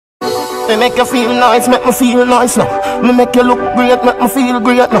Me make you feel nice, make me feel nice now. Me make you look great, make me feel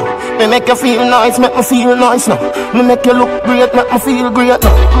great now. Me make you feel nice, make me feel nice now. Me make you look great, make me feel great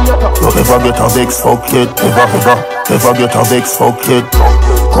now. You ever get a vex fuck yet? Ever get a vex fuck yet?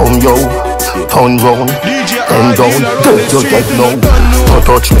 Come yo, turn round, bend down, get your head now. Don't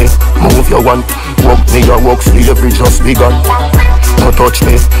touch me, move your one. Walk me, your walk slavery just begun. Don't touch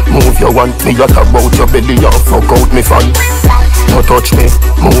me, move your one. Me got about your belly, you fuck out me fan. Don't touch me,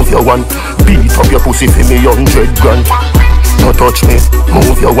 move your one. Beat up your pussy for me 100 grand. Don't touch me,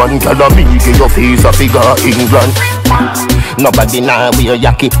 move your one. Girl, me give your face a figure England. Nobody now wear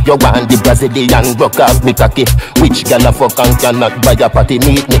yaki. You want the Brazilian broke off me cocky. Which girl a fuck and cannot buy a party?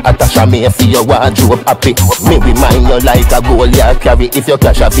 Meet me at a chamois for your wardrobe happy. Me remind you like a gold you carry. If you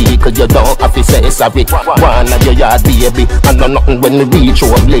crash a vehicle you don't have to say sorry. One of your yard baby. And no nothing when we reach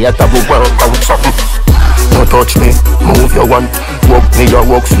home later we work out something. Don't touch me, move your one. Walk me, your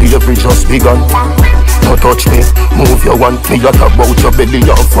walk slavery just begun. Don't touch me, move your one. Me got about your belly,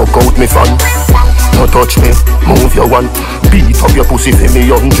 you fuck out me fan. Don't touch me, move your one. Beat up your pussy for me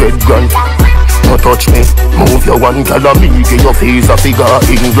 100 grand. Don't touch me, move your one. Girl, me give your face a figure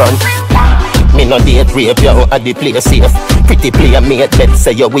England. Me no date rape you at the place safe. Pretty player mate, let's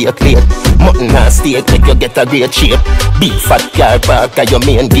say you wait late. Mutton and steak make you get a great shape. Big fat car park at your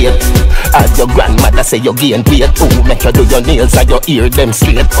main gate. As your grandmother say you gain weight. Oh, make you do your nails and you hear them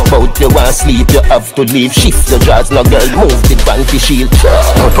straight. About you want sleep, you have to leave. Shift your jaws, no girl, move the panty shield.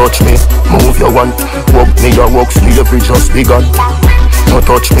 Don't touch me, move your one. Walk me, your walk slavery just begun. Don't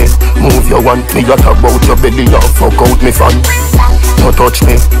touch me, move your one. Me got about your belly, you fuck out me fan. Don't touch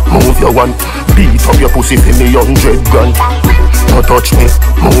me, move your one. Beat up your pussy for me 100 grand. Don't touch me,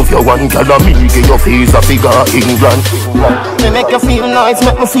 move your one. Girl, me give your face a figure England. Me make you feel nice,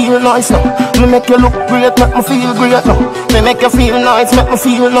 make me feel nice now. Me make you look great, make me feel great now. Me make you feel nice, make me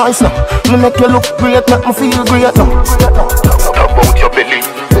feel nice now. Me make you look great, make me feel great now. About your belly.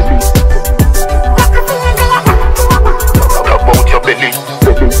 About your belly.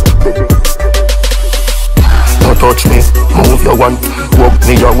 Don't touch me, move your one. Walk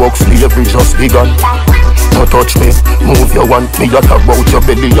me, your walk slavery just begun. Don't touch me, move your one. Me got about your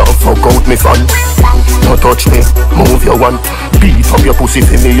belly, you fuck out me fan. Don't touch me, move your one. Beat up your pussy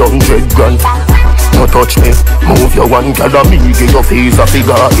for me 100 grand. Don't touch me, move your one. Girl, me give your face a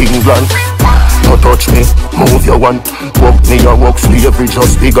figure England. Don't touch me, move your one. Walk me, your walk slavery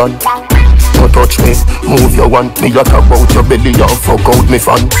just begun. Don't touch me, move your one. Me got about your belly, you fuck out me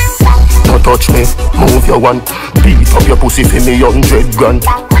fan. Don't touch me, move your one. Beat up your pussy for me 100 grand.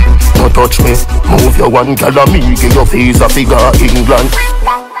 Don't touch me, move your one. Girl, me give your face a figure England.